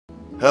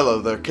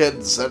Hello there,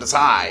 kids. It is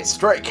I,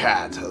 Stray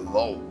Cat, the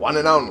one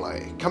and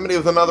only, coming to you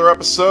with another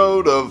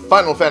episode of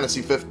Final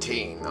Fantasy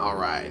 15.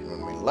 Alright,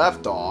 when we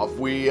left off,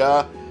 we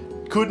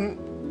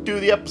couldn't do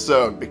the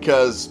episode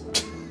because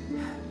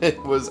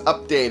it was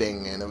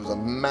updating, and it was a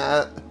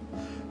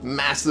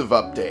massive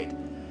update.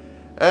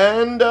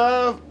 And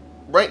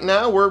right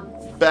now, we're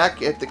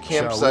back at the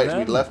campsite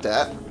we left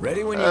at.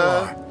 Ready when you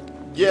are.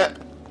 Yeah.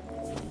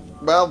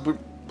 Well,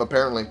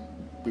 apparently,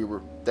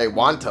 they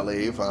want to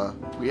leave.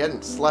 We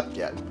hadn't slept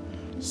yet.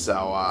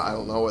 So, I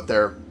don't know what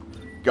they're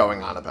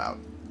going on about.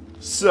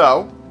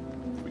 So,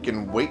 we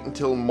can wait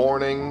until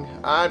morning.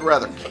 I'd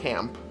rather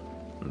camp.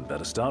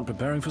 Better start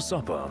preparing for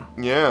supper.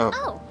 Yeah.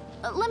 Oh,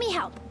 let me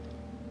help.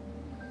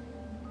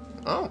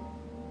 Oh.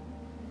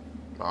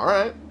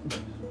 Alright.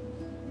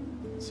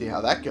 See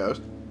how that goes.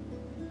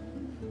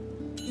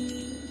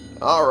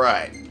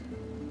 Alright.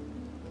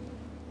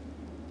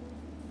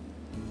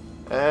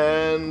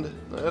 And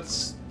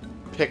let's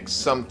pick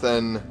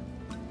something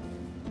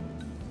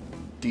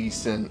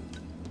decent.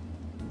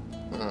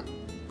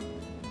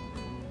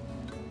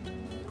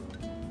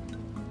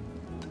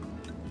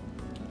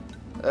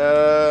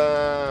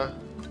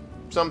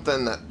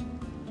 Something that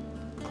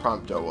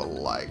Prompto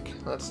will like.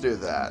 Let's do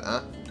that,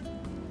 huh?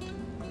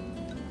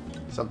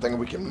 Something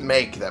we can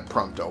make that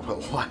Prompto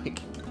will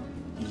like.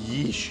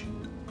 Yeesh.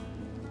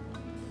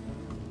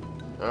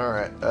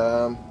 Alright,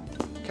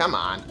 come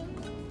on.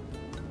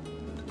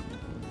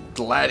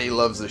 Gladdy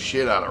loves the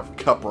shit out of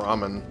cup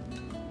ramen.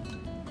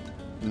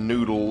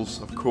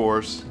 Noodles, of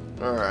course.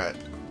 Alright.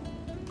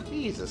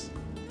 Jesus.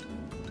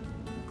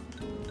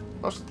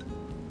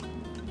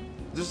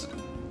 There's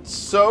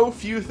so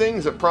few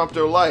things that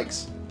Prompto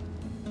likes.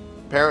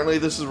 Apparently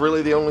this is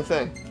really the only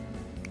thing.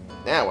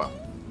 Yeah, well.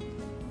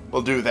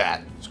 We'll do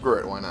that. Screw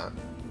it, why not?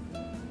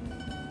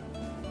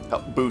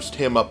 Help boost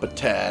him up a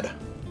tad.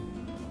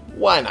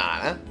 Why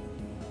not, huh?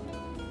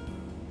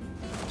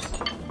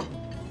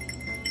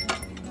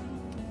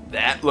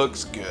 That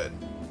looks good.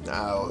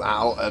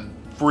 I'll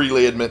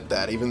freely admit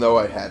that, even though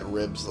I had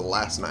ribs the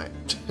last night.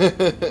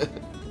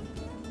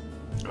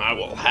 I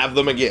will have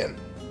them again.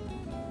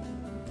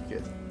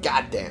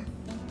 Goddamn.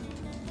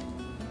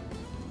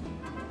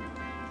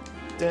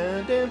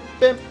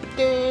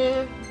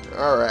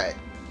 Alright.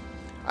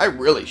 I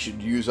really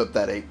should use up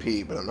that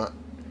AP, but I'm not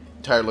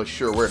entirely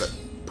sure where to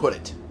put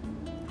it.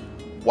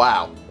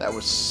 Wow, that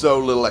was so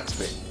little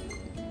XP.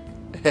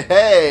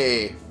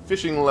 Hey!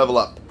 Fishing level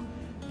up.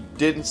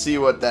 Didn't see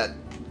what that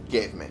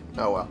gave me.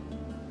 Oh well.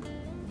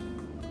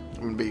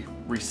 I'm gonna be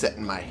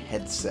resetting my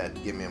headset.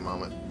 Give me a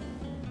moment.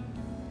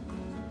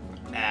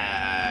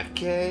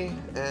 Okay,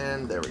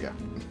 and there we go.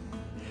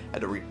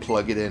 Had to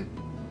re-plug it in.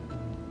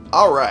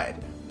 Alright.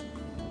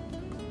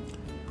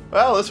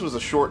 Well, this was a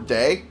short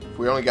day.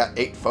 We only got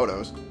 8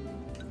 photos.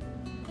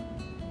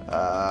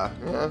 Yeah.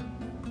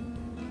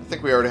 I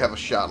think we already have a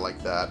shot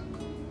like that.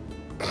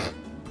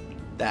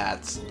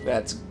 That's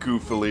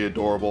goofily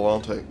adorable. I'll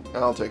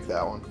take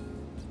that one.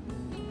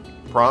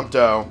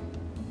 Prompto.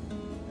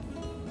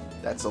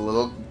 That's a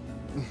little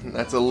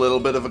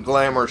bit of a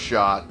glamour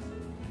shot.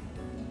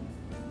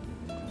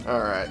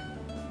 Alright.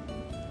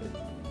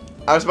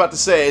 I was about to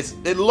say,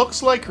 it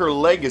looks like her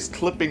leg is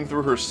clipping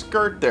through her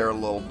skirt there a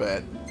little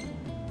bit.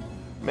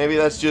 Maybe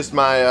that's just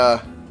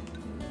my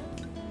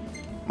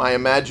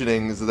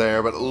imaginings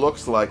there, but it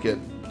looks like it.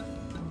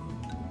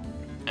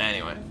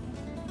 Anyway.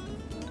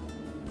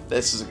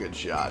 This is a good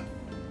shot.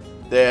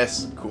 This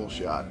is a cool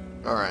shot.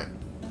 Alright.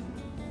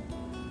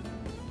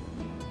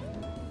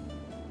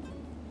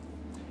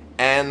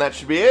 And that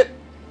should be it.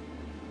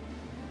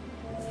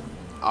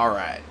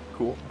 Alright,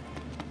 cool.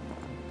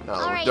 Now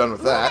that we're done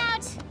with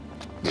that.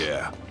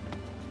 Yeah.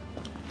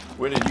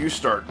 When did you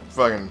start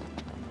fucking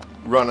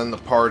running the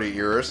party,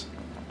 yours?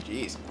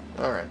 Jeez.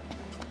 Alright.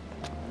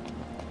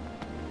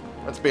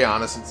 Let's be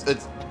honest,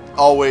 it's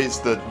always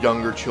the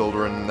younger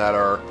children that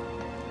are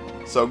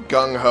so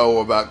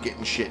gung-ho about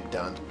getting shit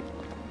done.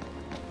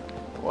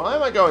 Why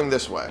am I going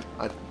this way?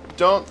 I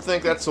don't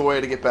think that's the way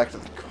to get back to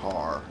the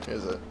car,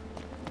 is it?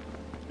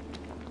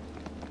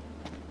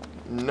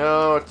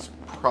 No, it's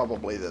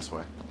probably this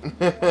way.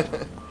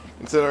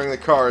 Considering the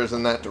car is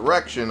in that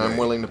direction, I'm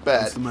willing to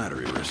bet. What's the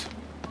matter, Iris?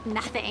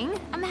 Nothing.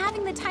 I'm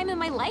having the time of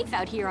my life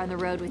out here on the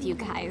road with you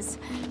guys.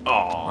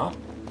 Aw.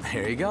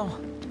 There you go.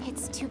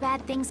 It's too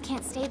bad things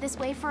can't stay this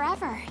way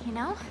forever, you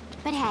know?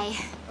 But hey,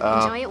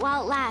 enjoy it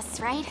while it lasts,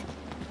 right?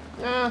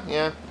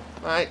 Yeah.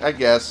 I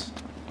guess.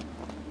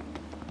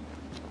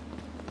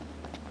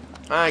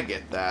 I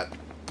get that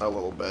a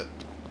little bit.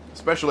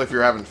 Especially if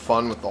you're having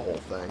fun with the whole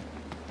thing.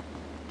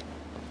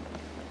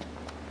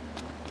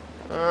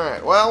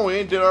 Alright, well,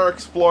 we did our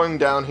exploring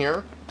down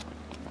here.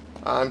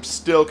 I'm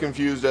still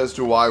confused as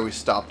to why we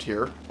stopped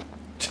here.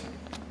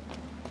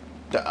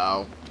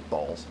 Uh-oh,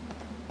 balls.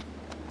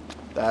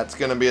 That's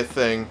gonna be a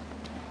thing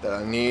that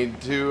I need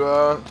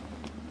to,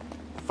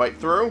 fight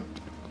through.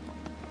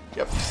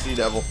 Yep, Sea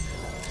Devil.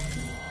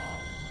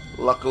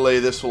 Luckily,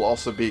 this will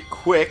also be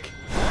quick.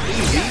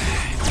 Easy.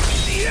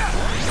 There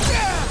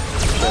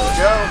we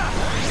go.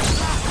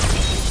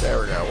 There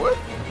we go.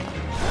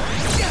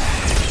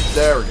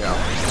 There we go.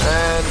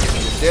 And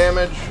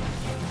damage.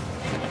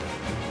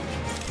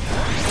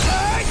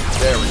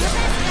 There we go.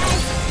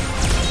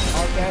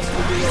 Our best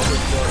will be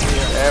overkill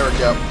here. There we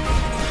go.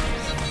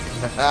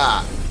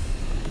 Haha.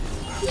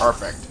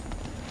 Perfect.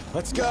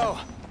 Let's go.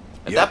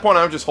 At that point,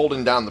 I'm just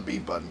holding down the B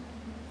button.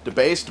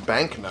 Debased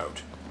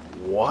banknote.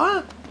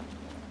 What?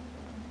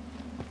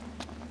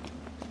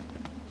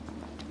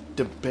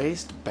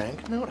 Debased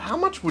banknote? How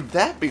much would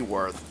that be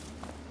worth?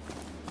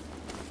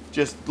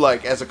 Just,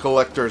 like, as a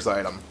collector's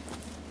item.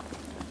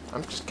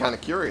 I'm just kind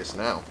of curious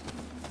now.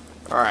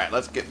 Alright,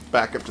 let's get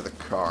back up to the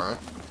car.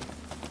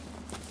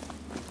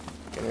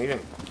 Can we even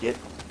get...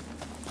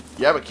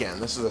 Yeah, we can.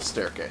 This is a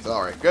staircase.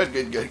 Alright, good.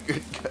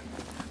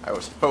 I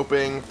was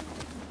hoping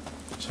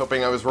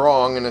I was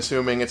wrong and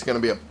assuming it's going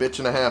to be a bitch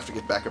and a half to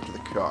get back up to the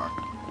car.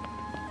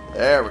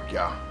 There we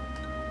go.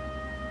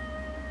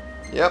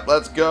 Yep,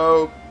 let's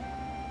go.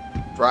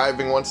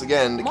 Driving once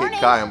again to Cape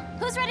Cayam.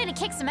 Who's ready to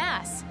kick some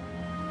ass?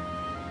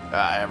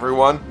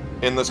 Everyone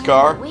in this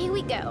car? Away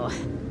we go.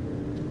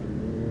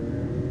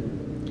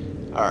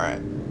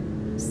 Alright.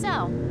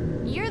 So,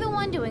 you're the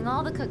one doing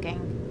all the cooking.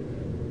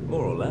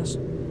 More or less.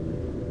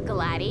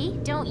 Gladdy,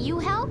 don't you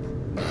help?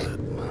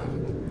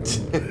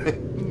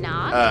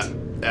 Not?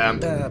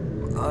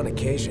 On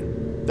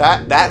occasion.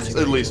 That's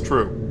at least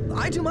true.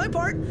 I do my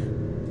part.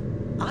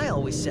 I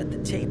always set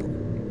the table.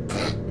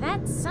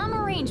 That's some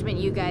arrangement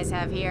you guys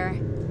have here.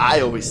 I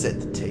always set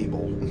the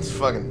table. It's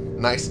fucking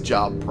nice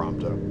job,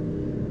 Prompto.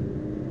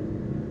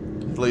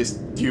 At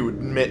least you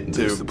admit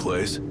This is to the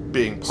place.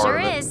 being part Sure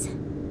of it. is.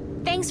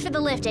 Thanks for the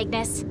lift,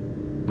 Ignis.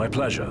 My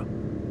pleasure.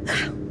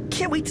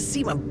 Can't wait to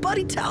see my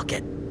buddy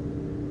Talcott.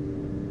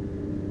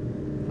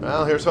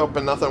 Well, here's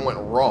hoping nothing went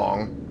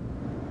wrong.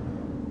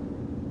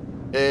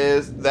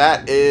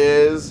 That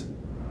is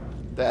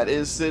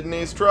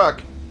Sydney's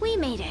truck. We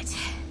made it.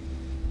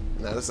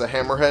 And that is the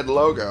Hammerhead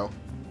logo.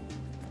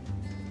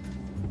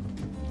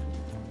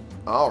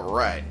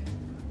 Alright.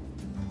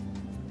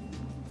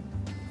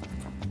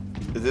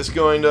 Is this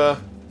going to...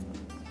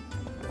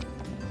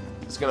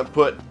 It's going to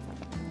put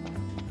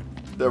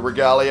the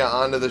regalia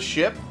onto the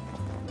ship?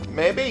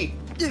 Maybe.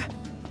 Yeah.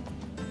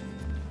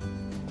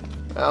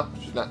 Well,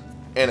 she's not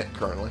in it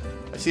currently.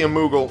 I see a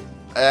Moogle.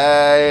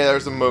 Hey,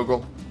 there's a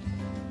Moogle.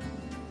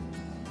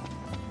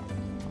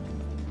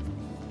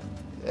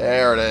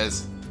 There it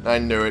is. I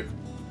knew it.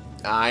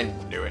 I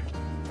knew it.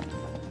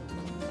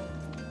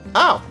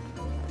 Oh!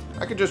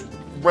 I could just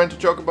rent a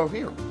chocobo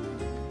here.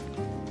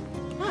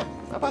 Huh,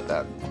 how about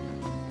that?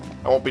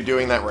 I won't be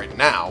doing that right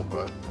now,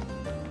 but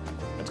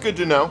it's good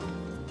to know.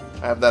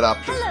 I have that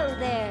option. Hello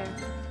there.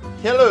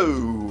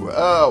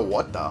 Hello!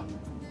 What the?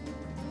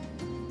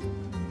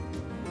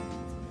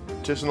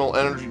 Artisanal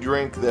energy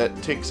drink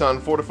that takes on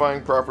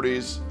fortifying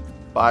properties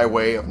by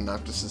way of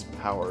Noctis's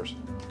powers.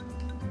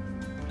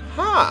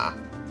 Huh.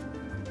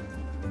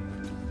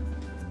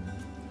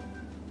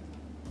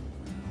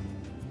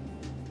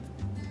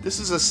 This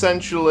is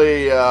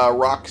essentially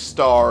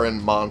Rockstar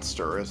and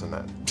Monster, isn't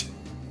it?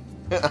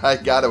 I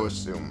gotta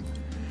assume.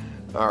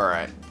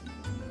 Alright.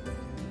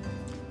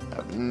 I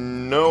have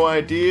no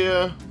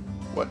idea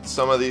what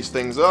some of these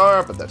things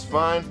are, but that's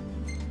fine.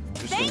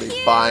 Just gonna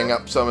be buying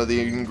up some of the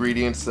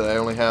ingredients that I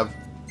only have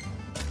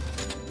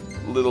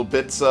little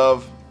bits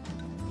of.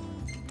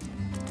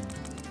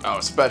 Oh,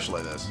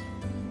 especially this.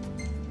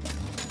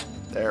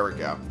 There we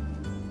go.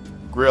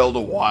 Grilled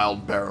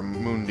wild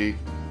barramundi.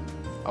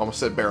 I almost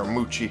said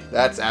baramucci.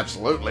 That's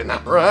absolutely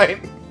not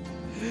right.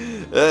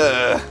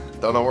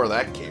 Don't know where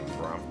that came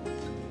from.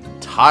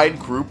 Tide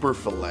grouper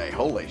fillet.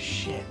 Holy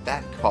shit,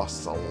 that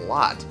costs a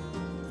lot.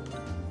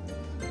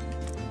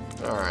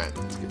 Alright,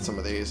 let's get some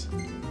of these.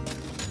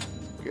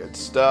 Good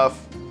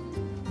stuff.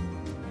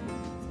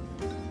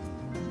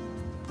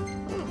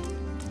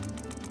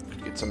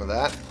 Could get some of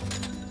that.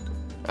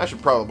 I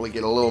should probably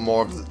get a little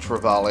more of the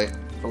trevally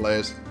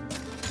fillets.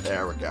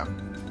 There we go.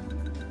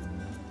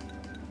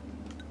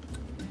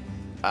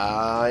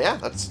 Yeah,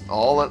 that's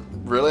all that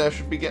really I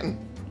should be getting.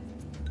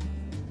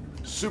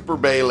 Super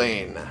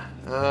baleen.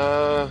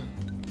 I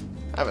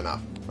have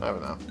enough. I have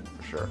enough,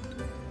 for sure.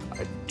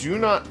 I do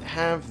not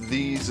have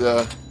these,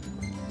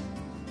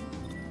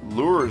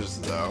 lures,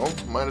 though.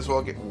 Might as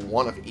well get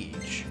one of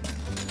each.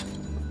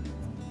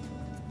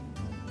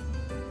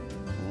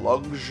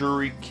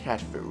 Luxury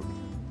cat food.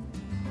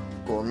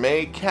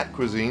 Gourmet cat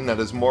cuisine that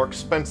is more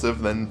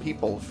expensive than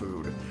people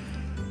food.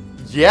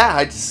 Yeah,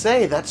 I'd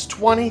say that's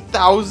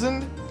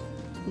 20,000?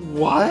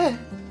 What?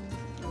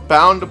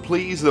 Bound to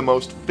please the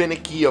most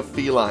finicky of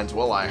felines.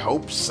 Well, I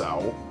hope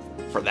so.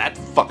 For that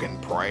fucking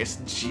price.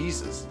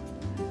 Jesus.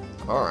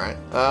 Alright.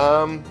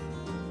 I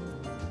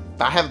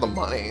have the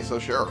money, so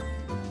sure.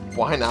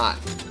 Why not?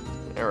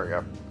 There we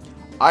go.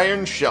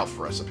 Iron Shelf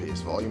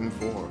Recipes, Volume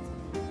 4.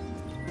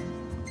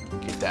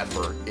 Get that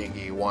for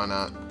Iggy, why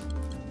not?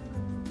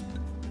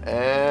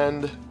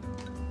 And...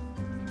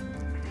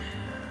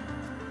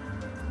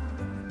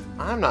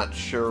 I'm not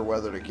sure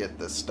whether to get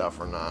this stuff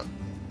or not.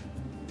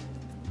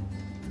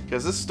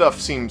 Because this stuff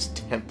seems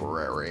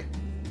temporary.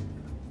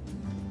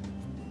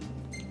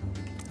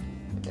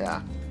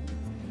 Yeah.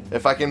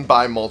 If I can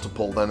buy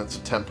multiple, then it's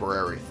a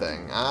temporary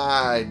thing.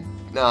 I'm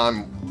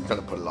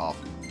gonna put it off.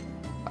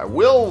 I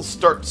will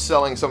start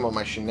selling some of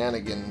my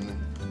shenanigan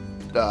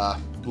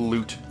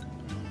loot.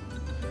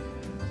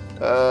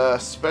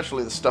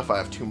 Especially the stuff I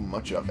have too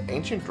much of.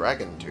 Ancient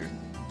Dragon Tooth.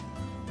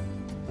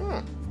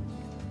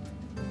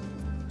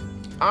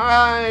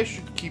 I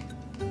should keep...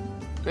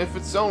 If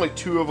it's only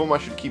 2 of them, I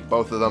should keep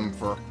both of them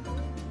for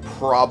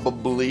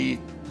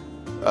probably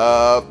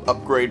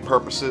upgrade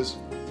purposes.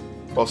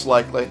 Most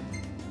likely.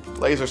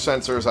 Laser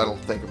sensors, I don't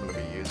think I'm going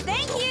to be using.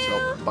 Thank you!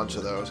 So a bunch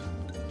of those.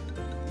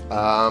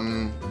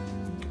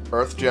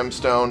 Earth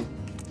Gemstone.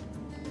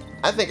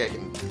 I think I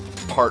can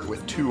part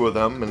with 2 of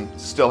them and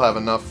still have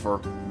enough for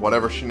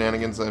whatever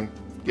shenanigans I'm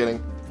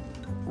getting.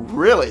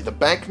 Really? The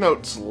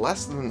banknote's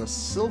less than the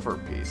silver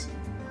piece.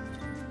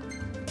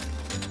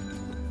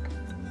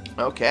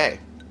 Okay.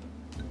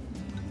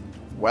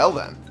 Well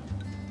then.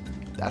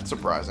 That's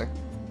surprising.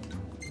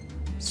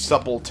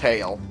 Supple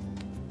tail.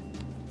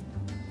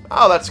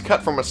 Oh, that's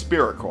cut from a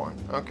spirit coin.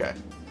 Okay.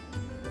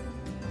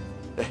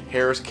 The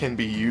hairs can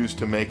be used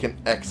to make an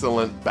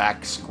excellent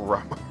back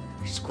scrummer.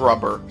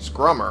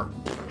 Scrummer.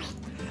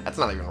 That's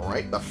not even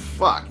right. The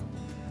fuck?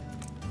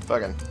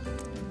 Fucking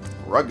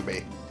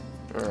rugby.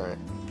 Alright.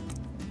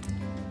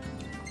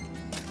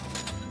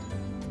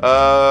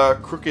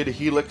 Crooked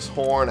helix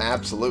horn.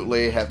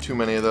 Absolutely. Have too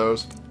many of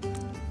those.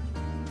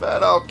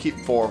 But I'll keep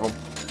 4 of them.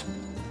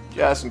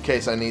 Just in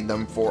case I need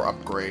them for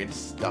upgrade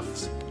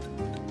stuffs.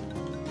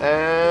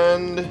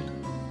 And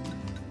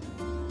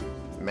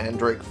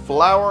Mandrake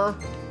flower.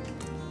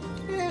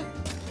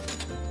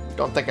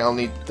 Don't think I'll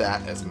need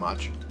that as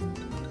much.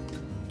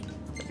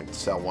 I can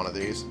sell one of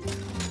these.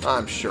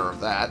 I'm sure of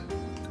that.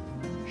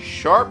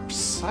 Sharp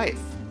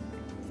scythe.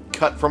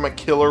 Cut from a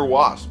killer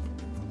wasp.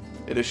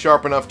 It is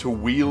sharp enough to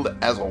wield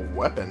as a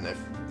weapon, if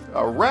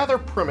a rather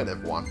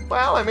primitive one.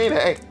 Well, I mean,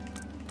 hey.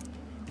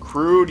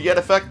 Crude yet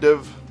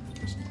effective.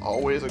 It's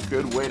always a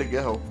good way to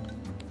go.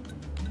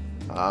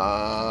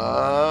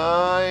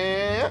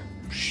 Yeah.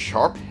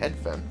 Sharp head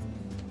fin.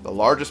 The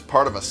largest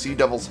part of a sea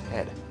devil's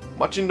head.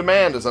 Much in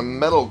demand as a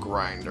metal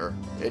grinder.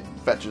 It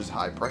fetches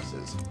high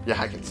prices.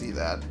 Yeah, I can see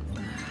that.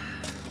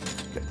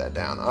 Get that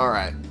down.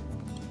 Alright.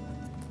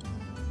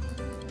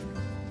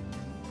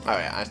 Oh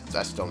yeah,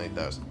 I still need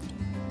those.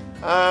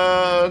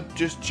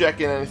 Just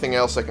checking anything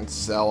else I can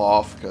sell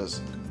off,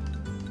 because...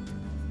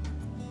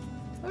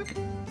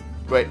 Okay.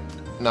 Wait.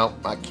 No,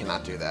 I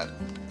cannot do that.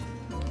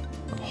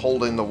 I'm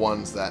holding the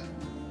ones that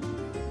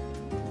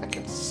I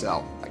can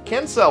sell. I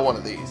can sell one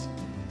of these.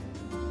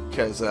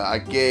 Because I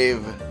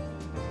gave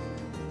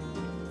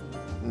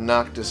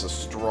Noctis a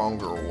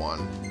stronger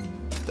one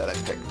that I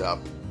picked up.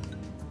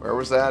 Where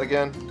was that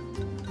again?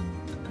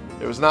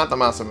 It was not the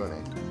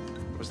Masamune.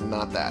 It was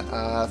not that.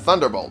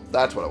 Thunderbolt.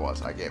 That's what it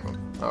was. I gave him.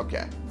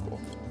 Okay, cool.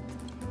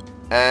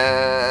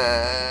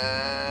 And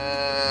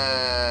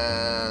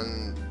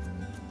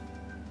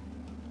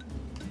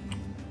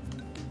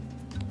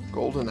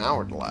golden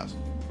hourglass.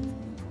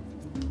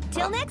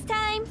 Till next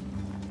time.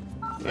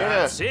 Yeah.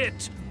 That's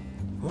it.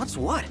 What's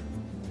what?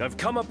 I've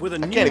come up with a I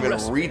new can't even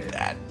recipe. read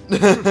that.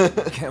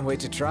 Can't wait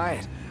to try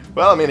it.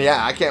 Well, I mean,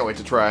 yeah, I can't wait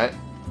to try it.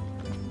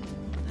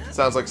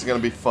 Sounds like it's gonna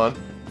be fun.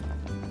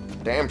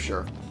 Damn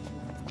sure.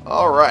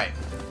 Alright.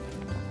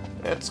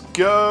 Let's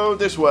go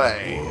this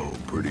way. Whoa,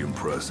 pretty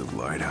impressive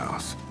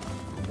lighthouse.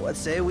 What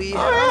say we... Oh,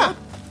 yeah.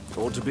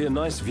 Ought to be a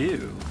nice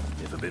view,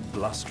 if a bit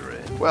blustery.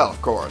 Well, of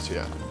course,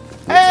 yeah.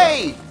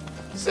 Hey! Here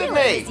it is,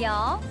 Sydney!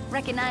 y'all.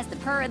 Recognize the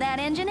purr of that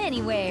engine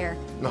anywhere.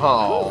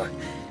 Oh,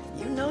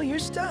 You know your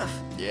stuff.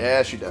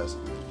 yeah, she does.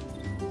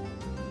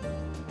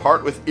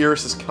 Part with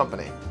Iris's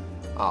company.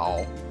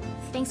 Oh,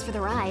 Thanks for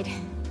the ride.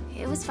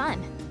 It was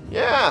fun.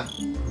 yeah.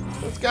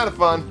 It's kind of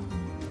fun.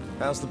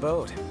 How's the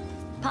boat?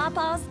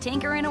 Papa's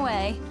tinkering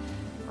away.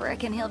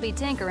 Reckon he'll be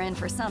tinkering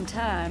for some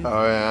time.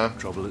 Oh, yeah.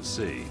 Trouble at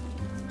sea.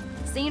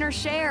 Seen her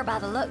share by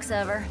the looks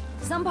of her.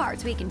 Some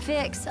parts we can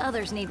fix,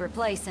 others need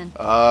replacing.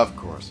 Of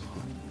course.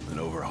 An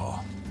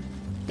overhaul.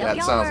 Don't That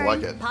y'all sounds worry.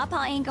 like it.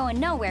 Papa ain't going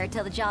nowhere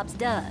till the job's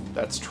done.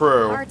 That's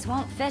true. Parts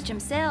won't fetch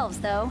themselves,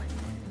 though.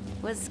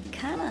 Was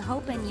kinda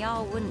hoping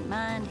y'all wouldn't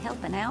mind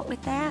helping out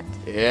with that.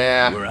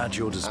 Yeah. We're at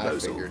your I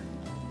disposal. figured.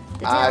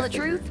 To tell the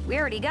truth, we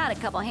already got a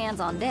couple hands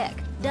on deck.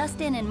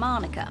 Dustin and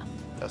Monica.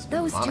 That's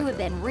Those two Monica. have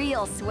been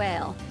real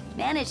swell.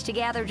 Managed to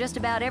gather just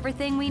about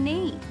everything we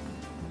need.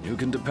 You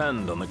can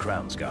depend on the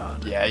Crown's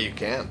Guard. Yeah, you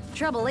can.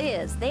 Trouble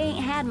is, they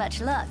ain't had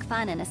much luck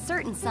finding a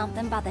certain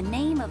something by the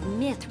name of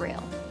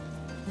mithril.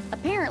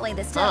 Apparently,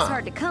 the stuff's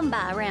hard to come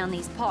by around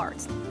these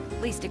parts.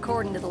 At least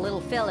according to the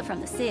little fella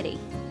from the city.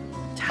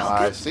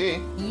 I see.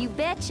 You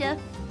betcha.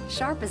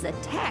 Sharp as a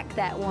tack,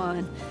 that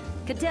one.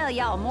 Could tell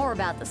y'all more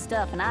about the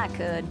stuff than I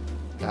could.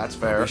 That's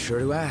fair. Be sure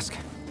to ask.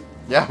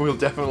 Yeah, we'll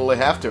definitely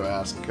have to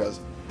ask, because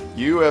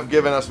you have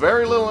given us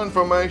very little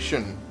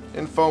information.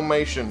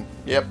 Information.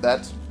 Yep,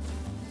 that's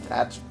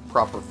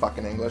proper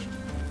fucking English.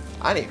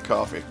 I need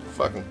coffee.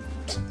 Fucking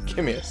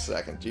give me a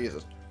second,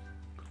 Jesus.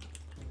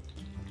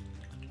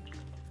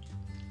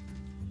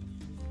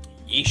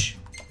 Yeesh.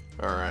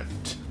 Alright.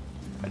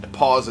 I had to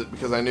pause it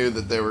because I knew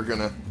that they were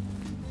gonna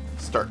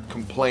start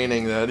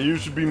complaining that you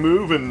should be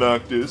moving,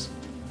 Noctis.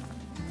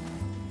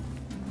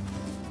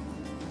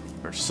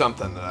 Or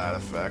something to that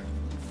effect.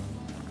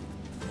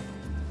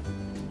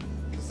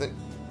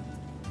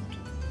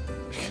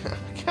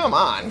 Come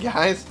on,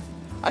 guys.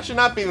 I should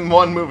not be the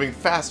one moving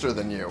faster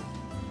than you.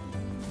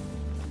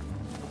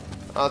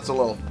 Oh, that's a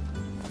little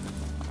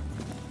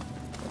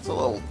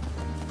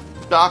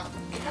dock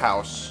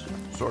house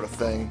sort of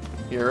thing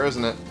here,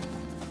 isn't it?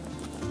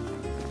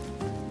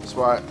 Is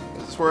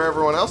this where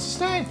everyone else is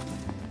staying?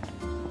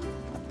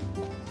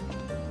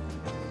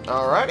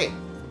 Alrighty.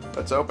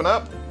 Let's open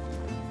up.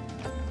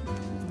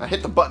 I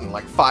hit the button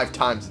like 5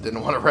 times. It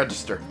didn't want to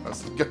register. I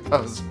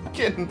was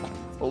getting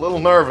a little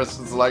nervous.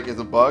 It's like, is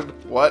it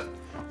bugged? What?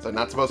 Is I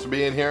not supposed to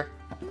be in here?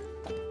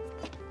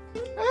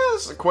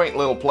 This is a quaint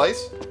little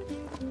place.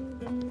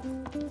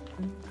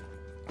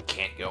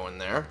 Can't go in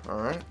there.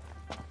 Alright.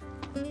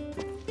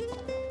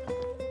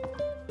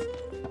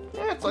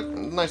 Yeah, it's like a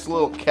nice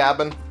little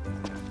cabin.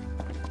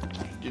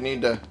 You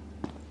need to,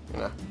 you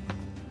know,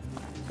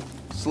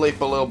 sleep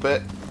a little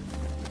bit.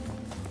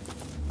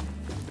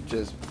 Which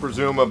is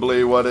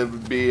presumably what it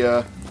would be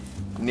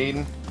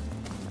needing.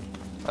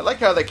 I like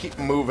how they keep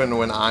moving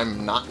when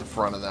I'm not in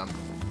front of them.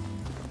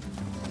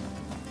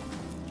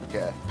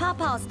 Okay.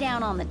 Pawpaw's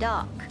down on the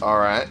dock.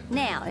 Alright.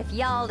 Now, if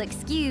y'all'd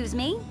excuse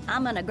me,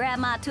 I'm gonna grab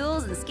my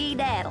tools and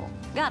ski-daddle.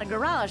 Got a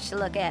garage to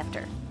look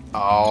after.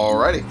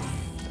 Alrighty.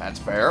 That's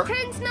fair.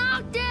 Prince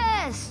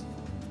Noctis!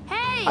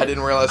 Hey! I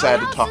didn't realize I had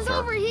to talk house to is her.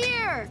 over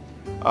here.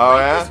 Oh, Right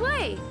yeah? this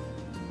way.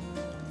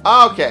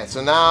 Okay,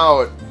 so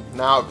now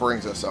it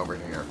brings us over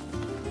here.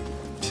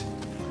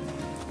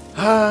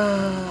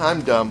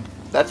 I'm dumb.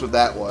 That's what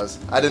that was.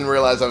 I didn't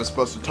realize I was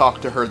supposed to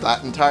talk to her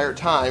that entire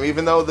time,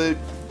 even though the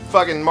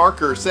fucking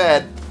marker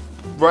said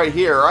right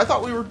here. I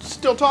thought we were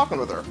still talking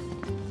with her.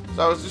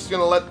 So I was just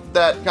gonna let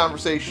that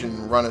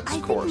conversation run its I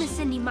think course. Miss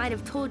Cindy might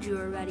have told you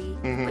already,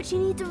 but she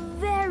needs a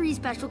very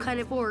special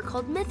kind of ore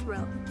called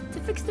mithril to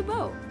fix the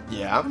boat.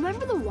 Yeah.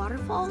 Remember the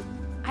waterfall?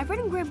 I read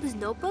in Grandpa's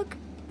notebook.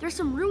 There's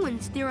some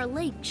ruins near a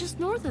lake just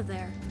north of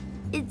there.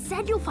 It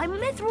said you'll find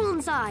mithril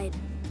inside.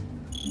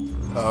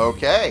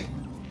 Okay.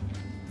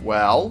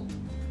 Well,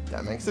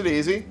 that makes it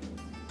easy.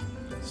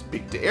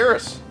 Speak to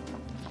Iris.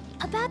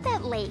 About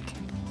that lake.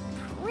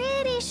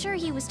 Pretty sure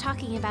he was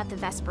talking about the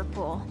Vesper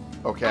Pool.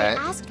 Okay. I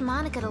asked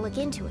Monica to look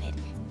into it,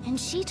 and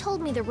she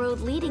told me the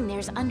road leading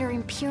there's under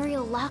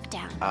Imperial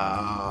lockdown.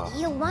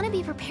 You'll want to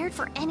be prepared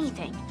for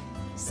anything.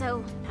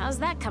 So, how's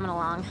that coming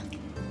along?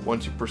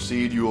 Once you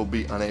proceed, you will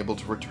be unable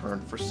to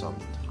return for some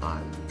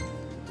time.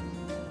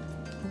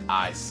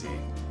 I see.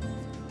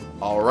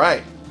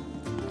 Alright.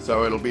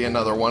 So it'll be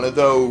another one of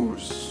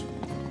those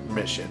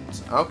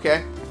missions.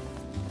 Okay.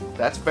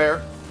 That's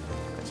fair.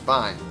 It's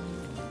fine.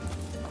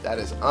 That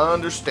is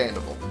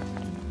understandable.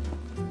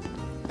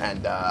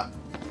 And,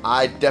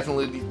 I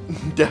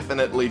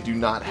definitely do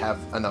not have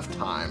enough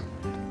time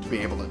to be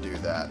able to do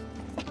that.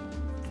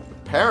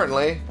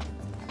 Apparently,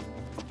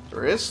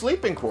 there is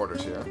sleeping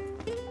quarters here.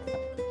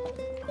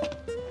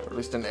 Or at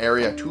least an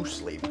area to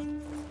sleep.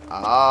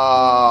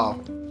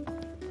 Oh.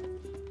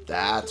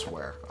 That's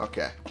where.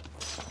 Okay.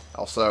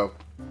 Also,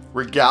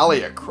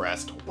 Regalia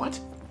Crest. What?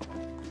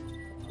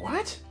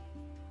 What?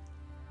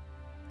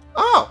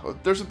 Oh,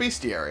 there's a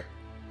bestiary.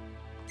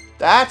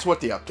 That's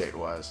what the update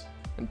was.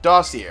 And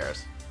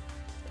dossiers.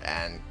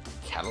 And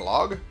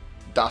catalog?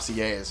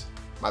 Dossiers.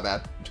 My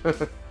bad.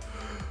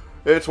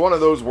 It's one of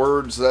those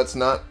words that's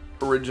not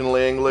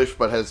originally English,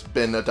 but has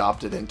been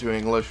adopted into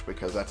English,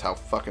 because that's how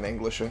fucking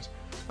English is.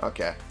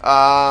 Okay.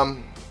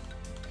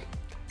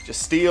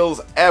 Just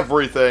steals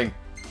everything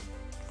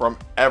from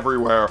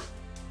everywhere.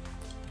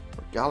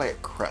 Regalia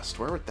Crest,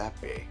 where would that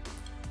be?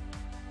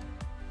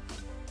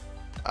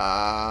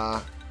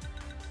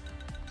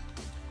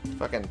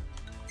 Fucking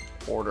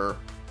order.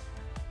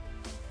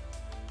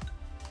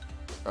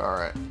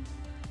 Alright.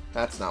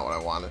 That's not what I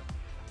wanted.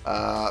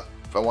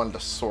 If I wanted to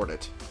sort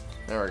it.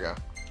 There we go.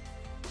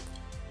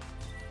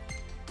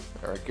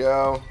 There we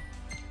go.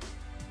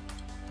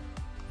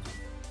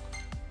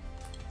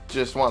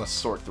 Just want to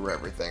sort through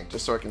everything,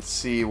 just so I can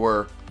see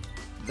where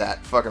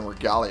that fucking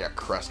Regalia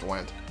Crest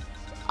went.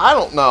 I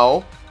don't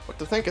know what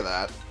to think of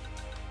that.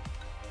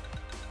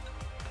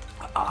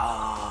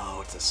 Oh,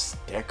 it's a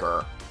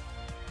sticker.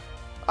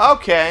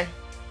 Okay.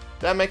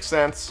 That makes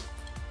sense.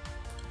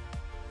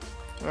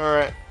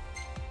 Alright.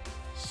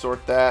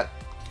 Sort that.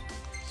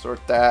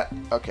 Sort that.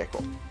 Okay,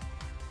 cool.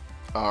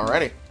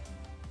 Alrighty.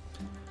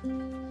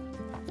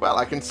 Well,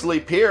 I can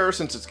sleep here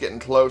since it's getting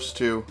close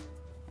to...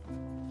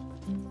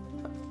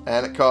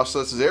 And it costs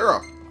us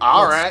 0.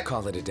 Alright. Let's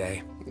call it a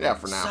day. Yeah,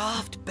 for now.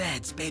 Soft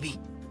beds, baby.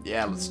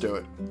 Yeah, let's do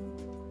it.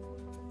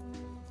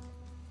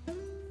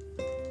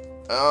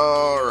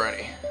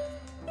 Alrighty.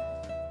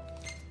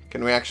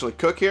 Can we actually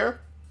cook here?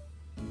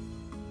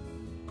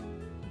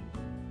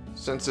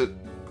 Since it...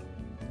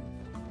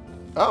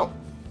 Oh.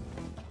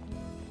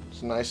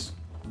 It's a nice...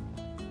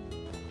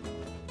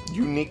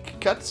 unique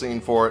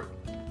cutscene for it.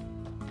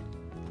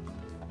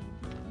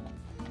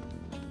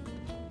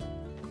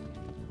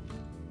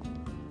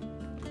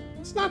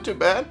 Not too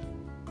bad.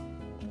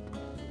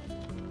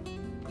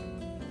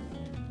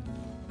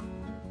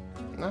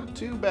 Not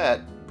too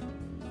bad.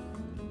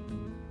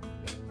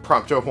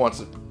 Prompto wants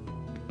to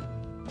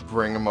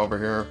bring him over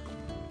here.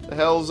 The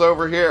hell's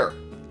over here?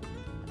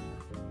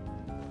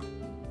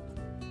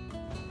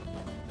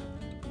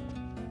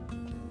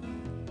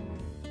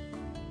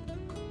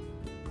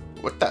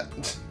 What the?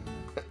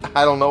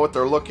 I don't know what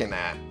they're looking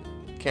at.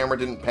 Camera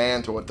didn't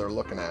pan to what they're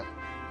looking at.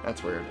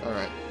 That's weird.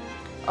 Alright.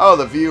 Oh,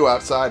 the view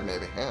outside,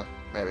 maybe. Yeah,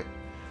 maybe.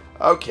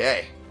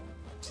 Okay.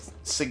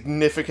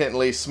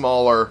 Significantly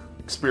smaller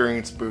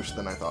experience boost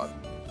than I thought.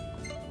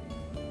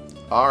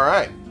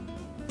 Alright.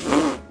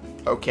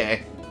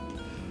 Okay.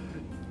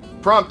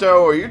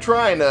 Prompto, are you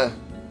trying to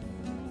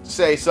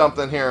say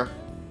something here?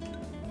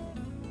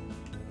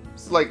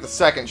 It's like the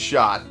second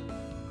shot.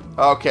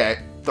 Okay.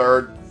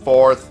 Third,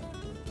 fourth,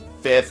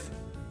 fifth.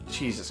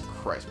 Jesus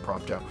Christ,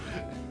 Prompto.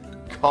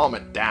 Calm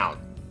it down.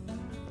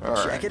 All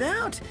right. Check it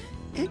out.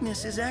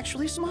 Ignis is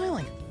actually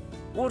smiling.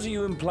 What are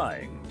you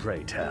implying,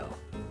 pray tell?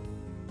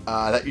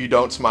 That you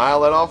don't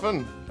smile that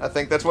often? I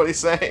think that's what he's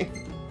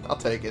saying. I'll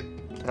take it.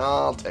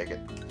 I'll take it.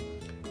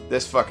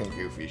 This fucking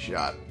goofy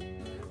shot.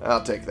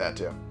 I'll take that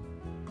too.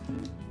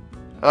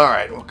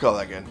 Alright, we'll call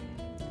that good.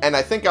 And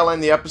I think I'll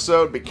end the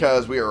episode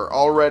because we are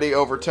already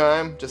over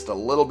time, just a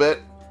little bit.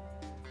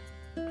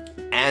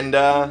 And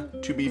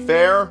to be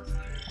fair,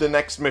 the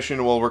next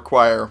mission will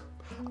require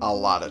a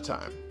lot of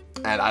time.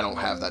 And I don't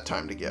have that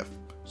time to give.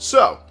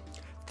 So,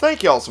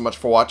 thank you all so much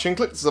for watching.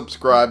 Click the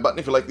subscribe button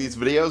if you like these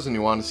videos and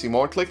you want to see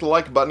more. Click the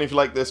like button if you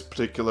like this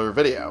particular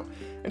video.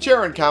 And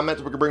share and comment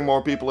so we can bring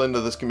more people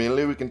into this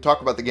community. We can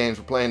talk about the games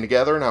we're playing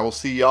together, and I will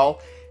see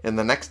y'all in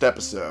the next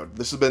episode.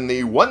 This has been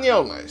the one and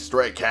only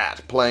Stray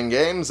Cat, playing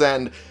games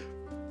and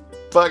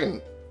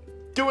fucking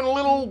doing a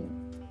little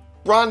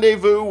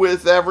rendezvous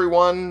with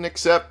everyone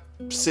except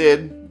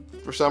Sid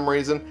for some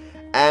reason,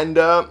 and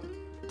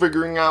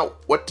figuring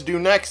out what to do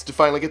next to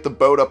finally get the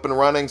boat up and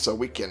running so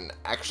we can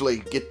actually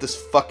get this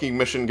fucking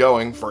mission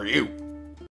going for you.